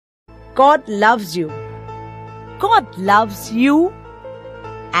God loves you. God loves you,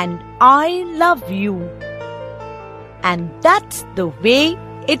 and I love you. And that's the way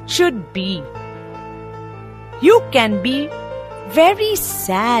it should be. You can be very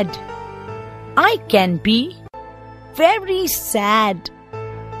sad. I can be very sad.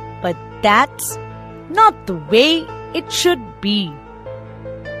 But that's not the way it should be.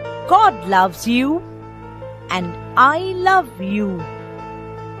 God loves you, and I love you.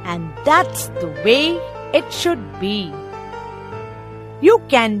 And that's the way it should be. You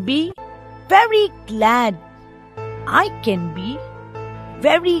can be very glad. I can be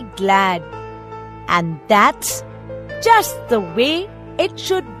very glad. And that's just the way it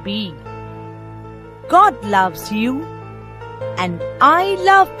should be. God loves you, and I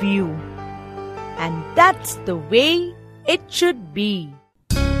love you. And that's the way it should be.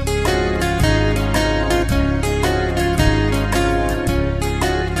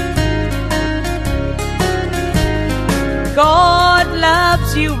 God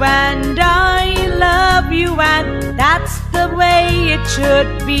loves you and I love you, and that's the way it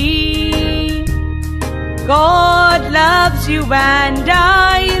should be. God loves you and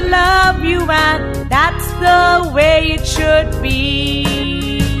I love you, and that's the way it should be.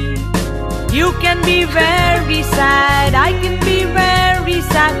 You can be very sad, I can be very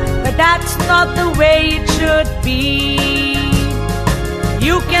sad, but that's not the way it should be.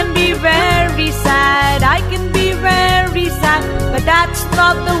 You can be very sad, I can be very sad, but that's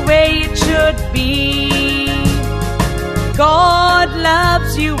not the way it should be. God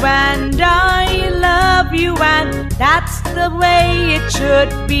loves you and I love you, and that's the way it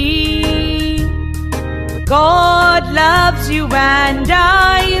should be. God loves you and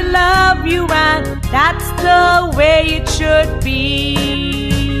I love you, and that's the way it should be.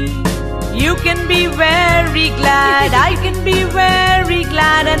 You can be very glad, I can be very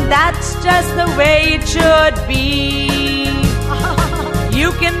glad, and that's just the way it should be.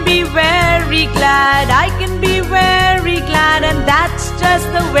 You can be very glad, I can be very glad, and that's just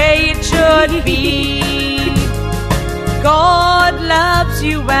the way it should be. God loves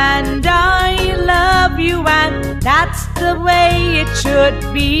you and I love you, and that's the way it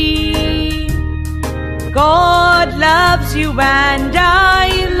should be. God loves you and I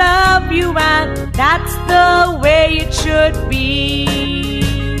love you, and that's the way it should be.